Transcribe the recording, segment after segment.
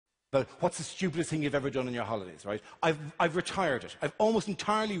But what's the stupidest thing you've ever done on your holidays, right? I've retired it. I've almost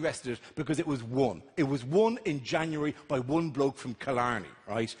entirely rested it because it was won. It was won in January by one bloke from Killarney,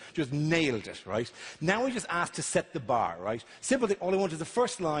 right? Just nailed it, right? Now we just asked to set the bar, right? Simple thing. All I want is the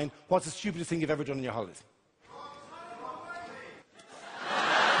first line. What's the stupidest thing you've ever done on your holidays?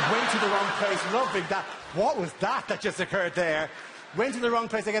 Went to the wrong place. Loving that. What was that just occurred there? Went to the wrong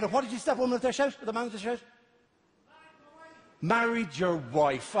place again. What did you stop woman with their shout? Or the man with the shout? Married your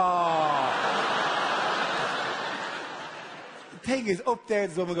wife. The thing is, up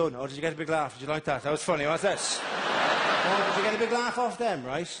there's a woman going, oh, did you get a big laugh? Did you like that? That was funny, wasn't it? Oh, did you get a big laugh off them,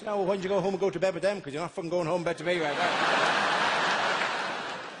 right? No, why didn't you go home and go to bed with them? Because you're not fucking going home in bed to me right now.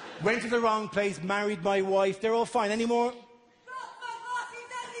 Went to the wrong place, married my wife. They're all fine. Any more?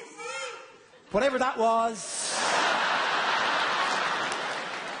 Whatever that was.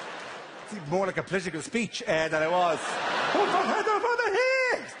 It's more like a political speech than it was.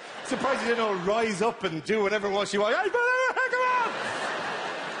 Surprised you didn't all rise up and do whatever it was she wanted. Come on!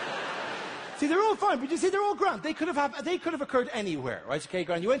 See, they're all fine, but you see, they're all grand. They could have occurred anywhere, right? Okay,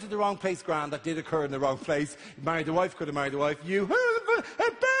 grand. You went to the wrong place, grand. That did occur in the wrong place. You married the wife, could have married the wife. You could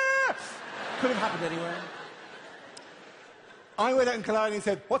have happened anywhere. I went out in Killarney and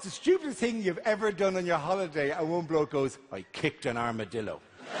said, what's the stupidest thing you've ever done on your holiday? And one bloke goes, I kicked an armadillo.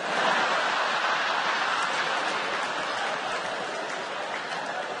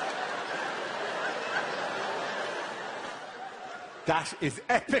 That is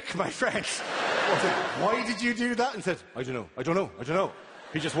epic, my friend. I said, why did you do that? And said, I don't know.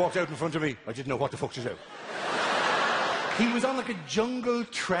 He just walked out in front of me. I didn't know what the fuck to do. He was on like a jungle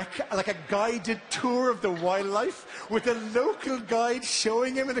trek, like a guided tour of the wildlife, with a local guide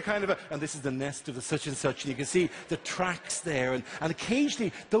showing him in a kind of a, and this is the nest of the such and such, and you can see the tracks there, and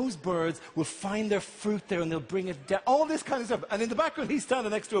occasionally those birds will find their fruit there and they'll bring it down, all this kind of stuff. And in the background he's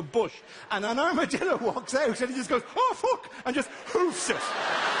standing next to a bush, and an armadillo walks out and he just goes, oh fuck, and just hoofs it.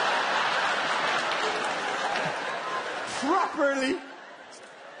 Properly.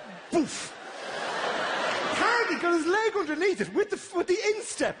 Poof. He got his leg underneath it with the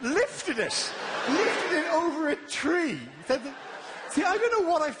instep, lifted it over a tree. See, I don't know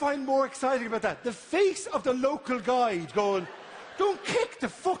what I find more exciting about that. The face of the local guide going, don't kick the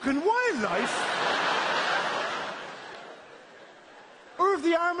fucking wildlife. Or of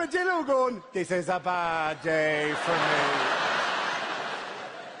the armadillo going, this is a bad day for me.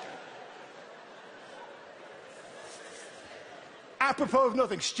 Apropos of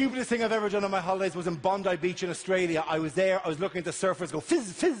nothing, stupidest thing I've ever done on my holidays was in Bondi Beach in Australia. I was there, I was looking at the surfers go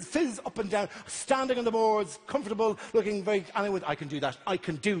fizz, fizz, fizz, up and down, standing on the boards, comfortable, looking very, and I went, I can do that.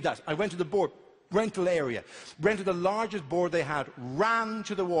 I went to the board, rental area, rented the largest board they had, ran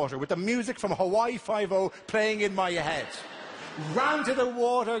to the water with the music from Hawaii Five-0 playing in my head. Ran to the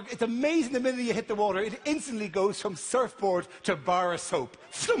water. It's amazing the minute you hit the water, it instantly goes from surfboard to bar of soap.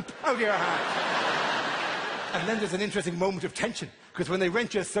 Flump, out of your hand. And then there's an interesting moment of tension, because when they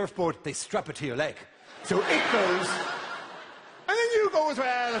rent you a surfboard, they strap it to your leg. So it goes, and then you go as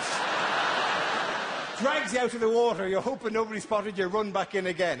well. Drags you out of the water, you're hoping nobody spotted you, run back in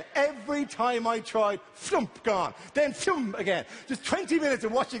again. Every time I tried, flump, gone. Then flump again. Just 20 minutes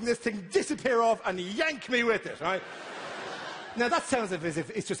of watching this thing disappear off and yank me with it, right? Now, that sounds as if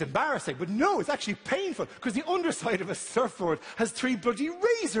it's just embarrassing, but no, it's actually painful, because the underside of a surfboard has 3 bloody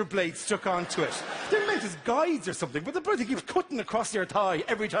razor blades stuck onto it. They're meant as guides or something, but the bloody keeps cutting across your thigh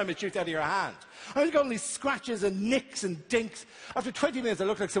every time it shoots out of your hand. I've got all these scratches and nicks and dinks. After 20 minutes, I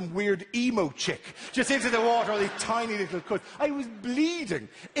looked like some weird emo chick, just into the water, all these tiny little cuts. I was bleeding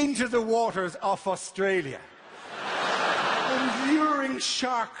into the waters off Australia. And luring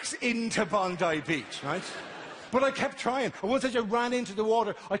sharks into Bondi Beach, right? But I kept trying. And once I just ran into the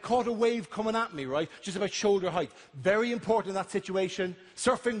water, I caught a wave coming at me, right? Just about shoulder height. Very important in that situation.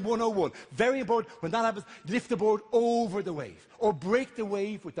 Surfing 101. Very important. When that happens, lift the board over the wave. Or break the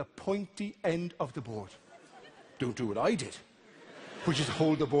wave with the pointy end of the board. Don't do what I did. Which is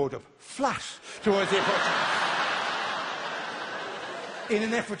hold the board up flat towards the approach. In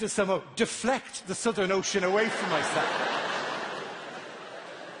an effort to somehow deflect the Southern Ocean away from myself.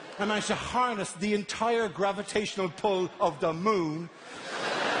 I managed to harness the entire gravitational pull of the moon.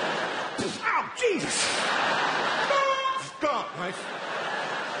 Oh, Jesus! Gone, right?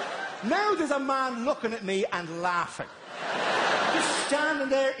 Now there's a man looking at me and laughing. Just standing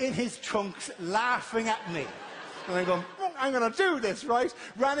there in his trunks, laughing at me. And I'm going, oh, I'm going to do this, right?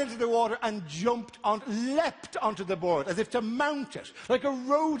 Ran into the water and leapt onto the board, as if to mount it, like a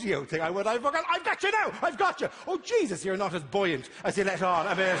rodeo thing. I went, I've got you now! I've got you! Oh, Jesus, you're not as buoyant as you let on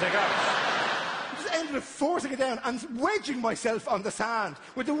a minute ago. Just ended up forcing it down and wedging myself on the sand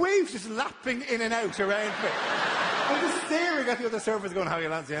with the waves just lapping in and out around me. I'm just staring at the other surfers going, how are you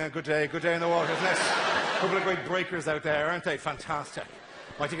lads? Yeah, good day in the water, isn't it? A couple of great breakers out there, aren't they? Fantastic.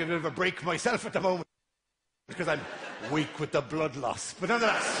 I take a bit of a break myself at the moment because I'm weak with the blood loss. But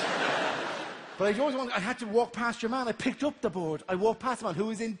nonetheless. But I had to walk past your man. I picked up the board. I walked past the man who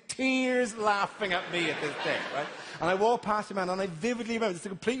was in tears laughing at me at this thing, right? And I walked past your man, and I vividly remember, it's a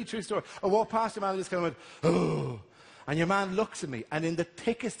completely true story. I walked past your man and just kind of went, oh. And your man looks at me, and in the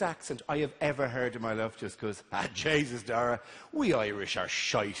thickest accent I have ever heard in my life, just goes, ah, Jesus, Dara, we Irish are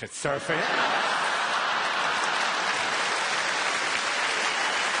shite at surfing.